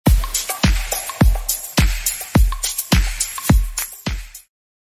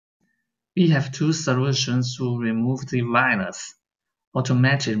We have two solutions to remove the virus: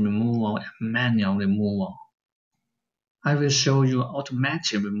 automatic removal and manual removal. I will show you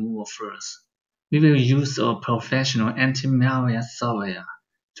automatic removal first. We will use a professional anti-malware software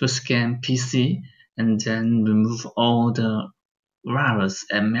to scan PC and then remove all the virus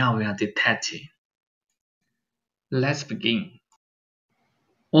and malware detected. Let's begin.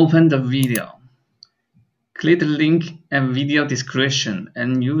 Open the video. Click the link and video description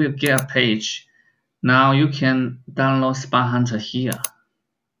and you will get a page. Now you can download Spy Hunter here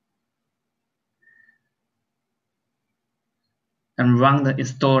and run the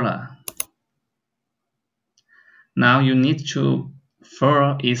installer. Now you need to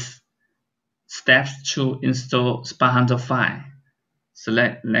follow its steps to install Spy Hunter file.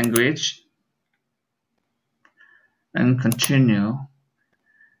 Select language and continue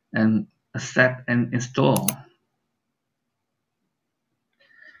and accept and install.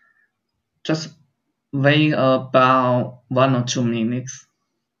 Just wait about 1 or 2 minutes.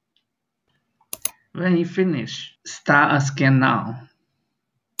 When you finish, start a scan now.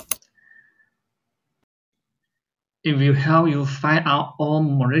 It will help you find out all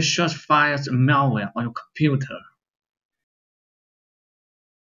malicious files and malware on your computer.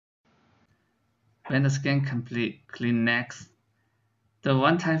 When the scan complete, click Next. The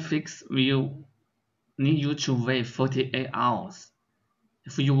one-time fix will need you to wait 48 hours.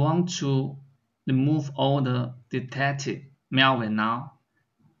 If you want to remove all the detected malware now,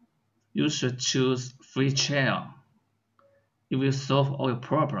 you should choose Free Trial. It will solve all your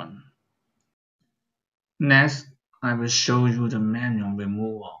problems. Next, I will show you the manual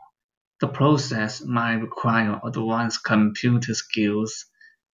removal. The process might require advanced computer skills.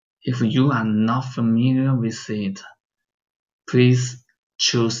 If you are not familiar with it, please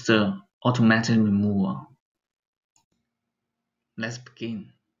choose the automatic removal. Let's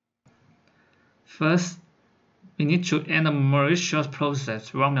begin. First, we need to end the malicious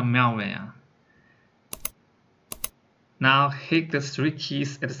process run the malware. Now hit the 3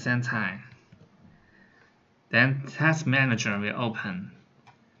 keys at the same time. Then Task Manager will open.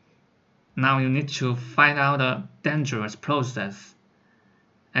 Now you need to find out the dangerous process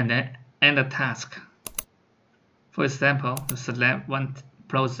and then end the task. For example, you select one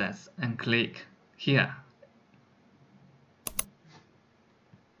process and click here.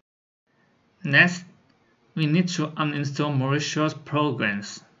 Next, we need to uninstall malicious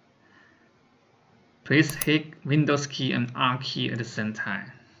programs. Please hit Windows key and R key at the same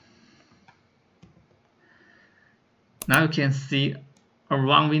time. Now you can see a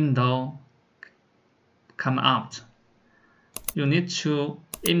wrong window come out. You need to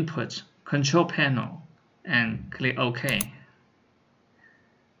input Control Panel and click OK.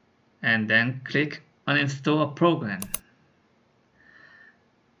 And then click Uninstall a program.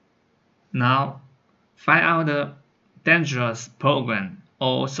 Now find out the dangerous program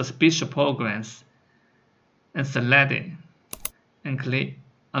or suspicious programs and select it and click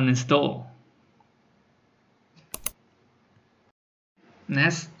Uninstall.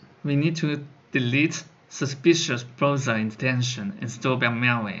 Next, we need to delete suspicious browser extension installed by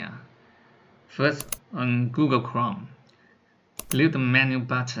malware. First, on Google Chrome, click the menu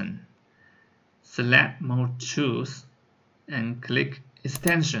button, select More Tools, and click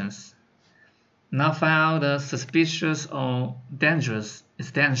Extensions. Now find out the suspicious or dangerous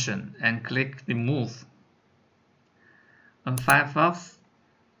extension and click Remove. On Firefox,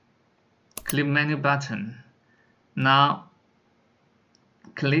 click Menu button. Now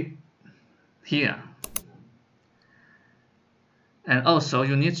click here. And also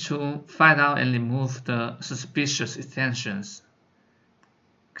you need to find out and remove the suspicious extensions.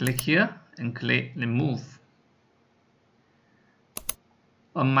 Click here and click Remove.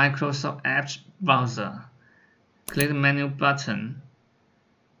 On Microsoft Edge browser, click the menu button.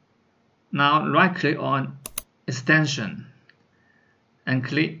 Now right click on Extension and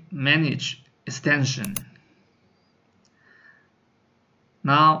click Manage Extension.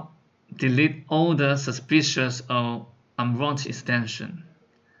 Now delete all the suspicious or unwanted extension.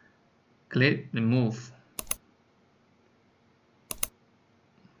 Click Remove.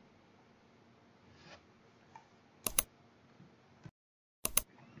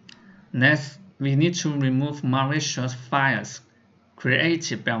 Next, we need to remove malicious files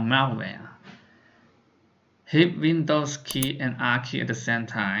created by malware. Hit Windows key and R key at the same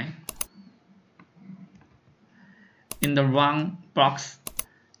time. In the Run box,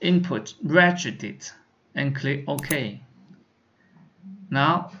 input Regedit and click OK.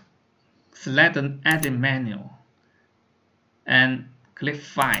 Now select the Edit menu and click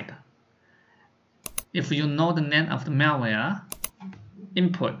Find. If you know the name of the malware,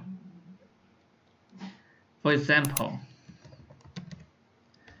 input for example,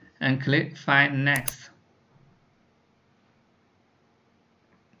 and click Find Next.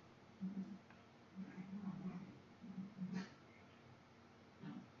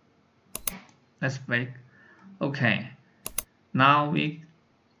 Let's wait. Okay, now we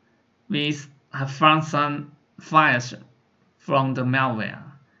have found some files from the malware.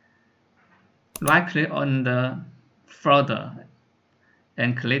 Right click on the folder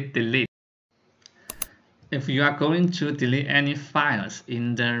and click Delete. If you are going to delete any files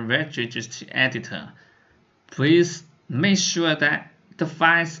in the registry editor, please make sure that the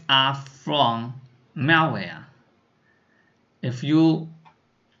files are from malware. If you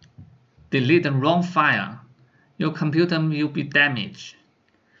delete the wrong file, your computer will be damaged.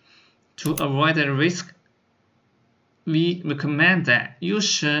 To avoid the risk, we recommend that you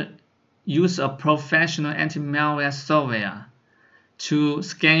should use a professional anti-malware software to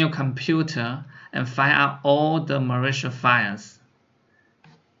scan your computer and find out all the malicious files.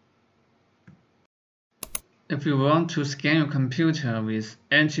 If you want to scan your computer with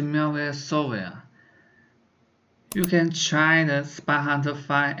anti-malware software, you can try the Spy Hunter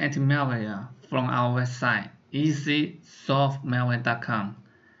 5 anti-malware from our website, easysolvemalware.com.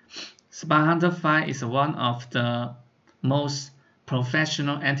 Spy Hunter 5 is one of the most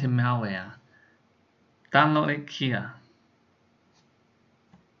professional anti-malware. Download it here.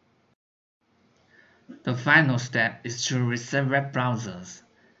 The final step is to reset web browsers.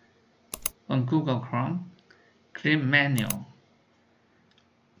 On Google Chrome, click Menu,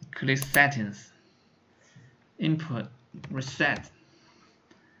 click Settings, Input, Reset.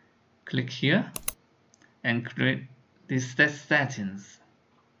 Click here and click Reset Settings.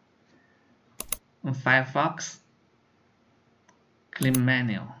 On Firefox, click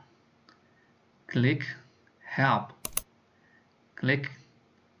Menu, click Help, click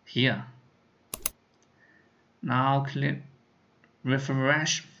here. Now click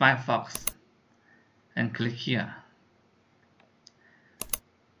Refresh Firefox and click here.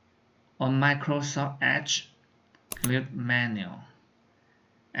 On Microsoft Edge, click Menu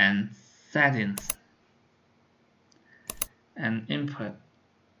and Settings and Input,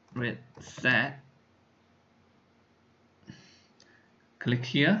 Reset. Click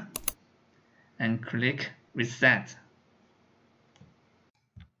here and click Reset.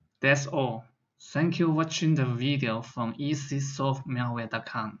 That's all. Thank you for watching the video from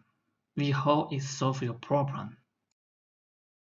easysolvemalware.com. We hope it solves your problem.